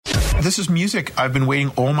This is music I've been waiting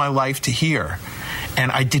all my life to hear,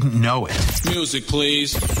 and I didn't know it. Music,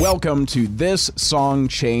 please. Welcome to This Song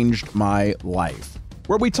Changed My Life,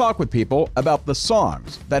 where we talk with people about the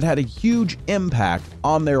songs that had a huge impact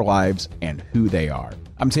on their lives and who they are.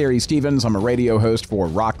 I'm Terry Stevens. I'm a radio host for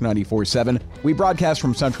Rock 94.7. We broadcast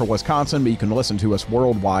from central Wisconsin, but you can listen to us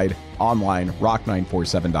worldwide online,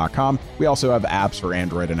 rock947.com. We also have apps for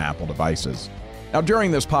Android and Apple devices. Now,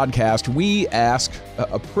 during this podcast, we ask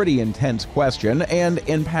a pretty intense question, and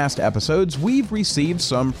in past episodes, we've received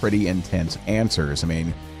some pretty intense answers. I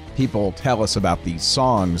mean, people tell us about these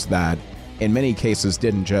songs that, in many cases,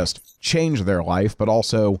 didn't just change their life, but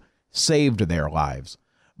also saved their lives.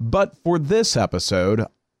 But for this episode,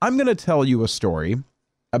 I'm going to tell you a story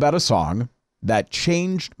about a song that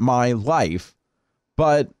changed my life,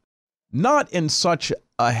 but not in such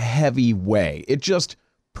a heavy way. It just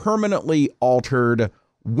permanently altered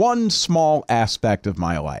one small aspect of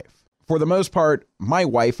my life. For the most part, my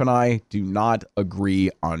wife and I do not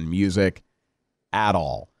agree on music at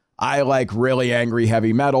all. I like really angry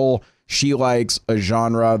heavy metal. She likes a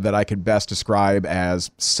genre that I could best describe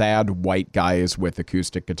as sad white guys with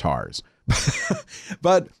acoustic guitars.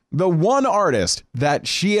 But the one artist that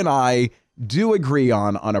she and I do agree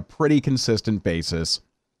on a pretty consistent basis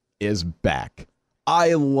is Beck.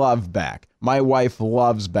 I love Beck. My wife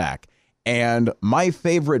loves Beck. And my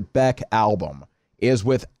favorite Beck album is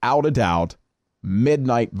without a doubt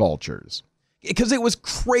Midnight Vultures. Because it was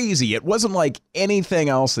crazy. It wasn't like anything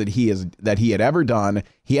else that he had ever done.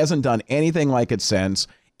 He hasn't done anything like it since.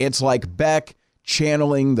 It's like Beck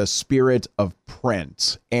channeling the spirit of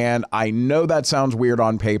Prince. And I know that sounds weird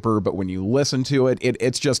on paper, but when you listen to it,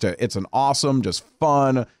 it's an awesome, just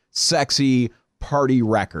fun, sexy party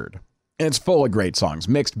record. And it's full of great songs.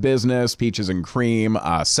 Mixed Business, Peaches and Cream,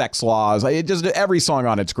 Sex Laws. Every song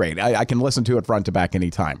on it's great. I can listen to it front to back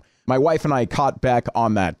anytime. My wife and I caught Beck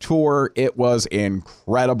on that tour. It was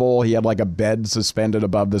incredible. He had like a bed suspended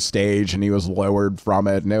above the stage and he was lowered from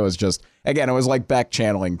it. And it was just, again, it was like Beck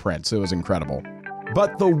channeling Prince. It was incredible.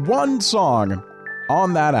 But the one song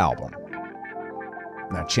on that album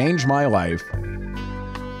that changed my life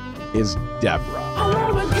is Deborah. I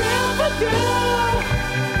wanna give a girl.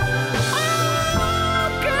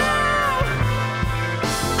 Oh, girl.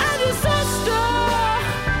 I disaster.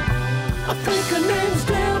 I think her name's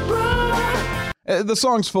Deborah. The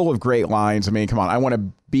song's full of great lines. I mean, come on. I want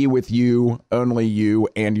to be with you, only you,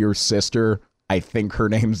 and your sister. I think her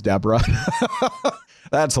name's Deborah.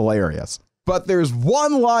 That's hilarious. But there's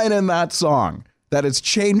one line in that song that has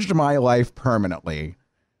changed my life permanently,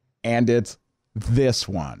 and it's this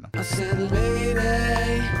one. I said, lady,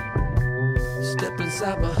 step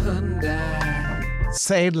inside my Hyundai.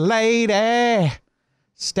 Say, lady,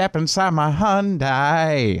 step inside my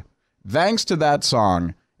Hyundai. Thanks to that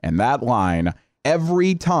song and that line,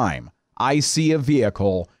 every time I see a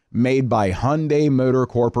vehicle made by Hyundai Motor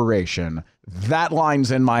Corporation, that line's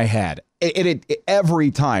in my head. It every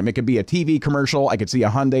time. It could be a TV commercial. I could see a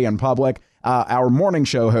Hyundai in public. Our morning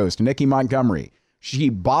show host, Nikki Montgomery, she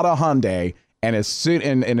bought a Hyundai, and as soon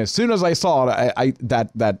as I saw it,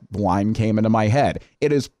 that line came into my head.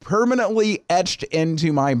 It is permanently etched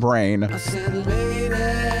into my brain. I said, lady,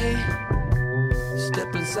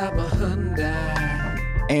 step inside my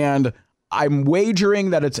Hyundai. And I'm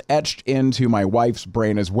wagering that it's etched into my wife's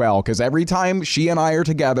brain as well, because every time she and I are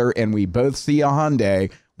together and we both see a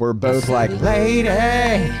Hyundai, we're both like, lady,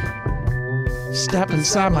 step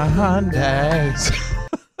inside my Hyundai.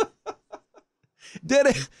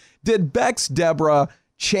 Did Beck's Deborah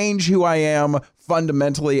change who I am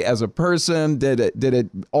fundamentally as a person? Did it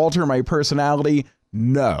alter my personality?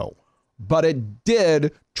 No. But it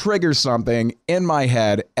did trigger something in my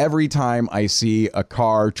head every time I see a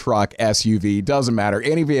car, truck, SUV, doesn't matter,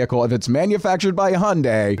 any vehicle. If it's manufactured by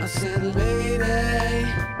Hyundai, I said, lady,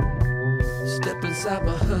 step inside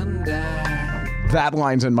my Hyundai. that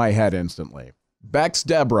line's in my head instantly. Beck's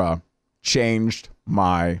Deborah changed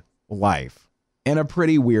my life in a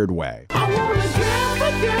pretty weird way. I wanna give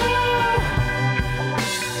a girl.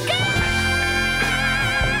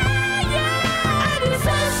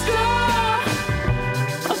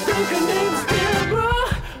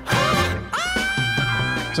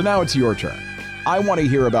 So now it's your turn. I want to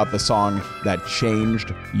hear about the song that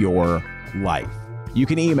changed your life. You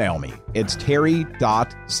can email me. It's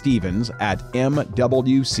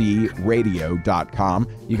terry.stevens@mwcradio.com.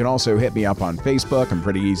 You can also hit me up on Facebook. I'm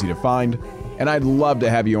pretty easy to find. And I'd love to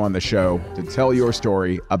have you on the show to tell your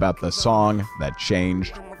story about the song that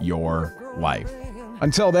changed your life.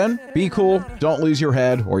 Until then, be cool, don't lose your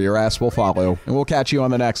head, or your ass will follow, and we'll catch you on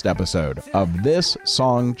the next episode of This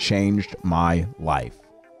Song Changed My Life.